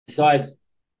Guys,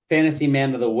 fantasy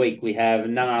man of the week, we have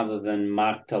none other than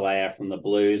Mark Talea from the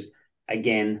Blues.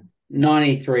 Again,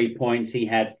 93 points. He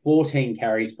had 14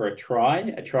 carries for a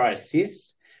try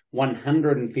assist,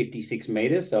 156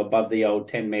 metres, so above the old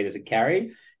 10 metres a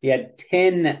carry. He had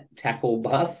 10 tackle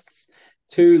busts,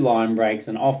 2 line breaks,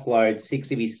 an offload,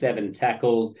 6 of his 7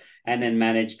 tackles, and then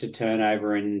managed to turn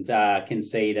over and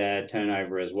concede a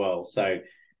turnover as well. So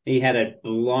he had a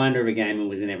blinder of a game and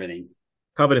was in everything.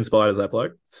 Covered in spiders, that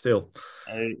bloke. Still.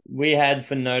 We had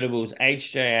for notables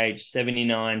HJH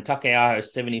 79, Takeaho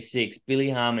 76, Billy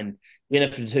Harmon,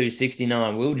 winner for 2,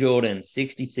 69, Will Jordan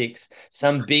 66.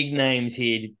 Some big names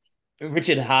here.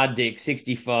 Richard Harddick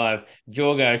 65,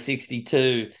 Jorgo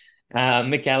 62,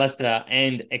 McAllister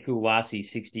and Ekuwasi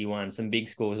 61. Some big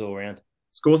scores all around.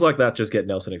 Scores like that just get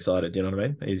Nelson excited. You know what I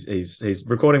mean? He's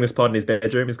recording this pod in his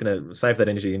bedroom. He's going to save that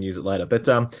energy and use it later. But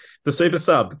the super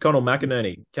sub, Connell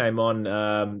McInerney, came on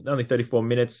only 34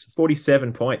 minutes,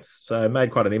 47 points. So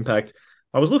made quite an impact.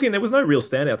 I was looking, there was no real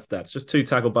standout stats, just 2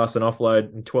 tackle busts and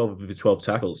offload and 12 of his 12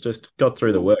 tackles. Just got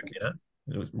through the work, you know?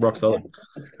 It was rock solid.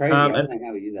 That's crazy. I don't know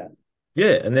how we do that.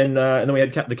 Yeah, and then we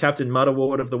had the Captain Mudd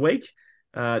Award of the week.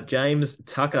 James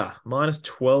Tucker, minus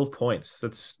 12 points.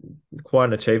 That's quite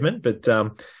an achievement, but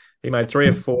he made 3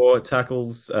 of 4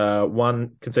 tackles,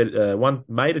 one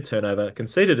made a turnover,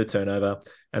 conceded a turnover,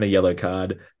 and a yellow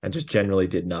card, and just generally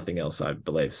did nothing else, I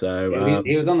believe. So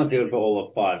he was on the field for all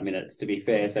of 5 minutes, to be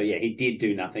fair. So yeah, he did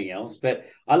do nothing else. But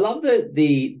I love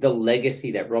the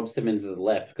legacy that Rob Simmons has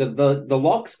left, because the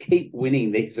Locks keep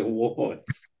winning these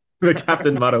awards. The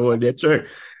Captain Mudd Award, yeah, true.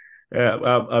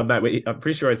 Yeah, mate, I'm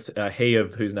pretty sure it's he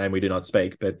of whose name we do not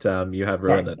speak, but you have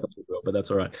ruined that, but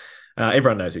that's all right.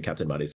 Everyone knows who Captain Mudd is.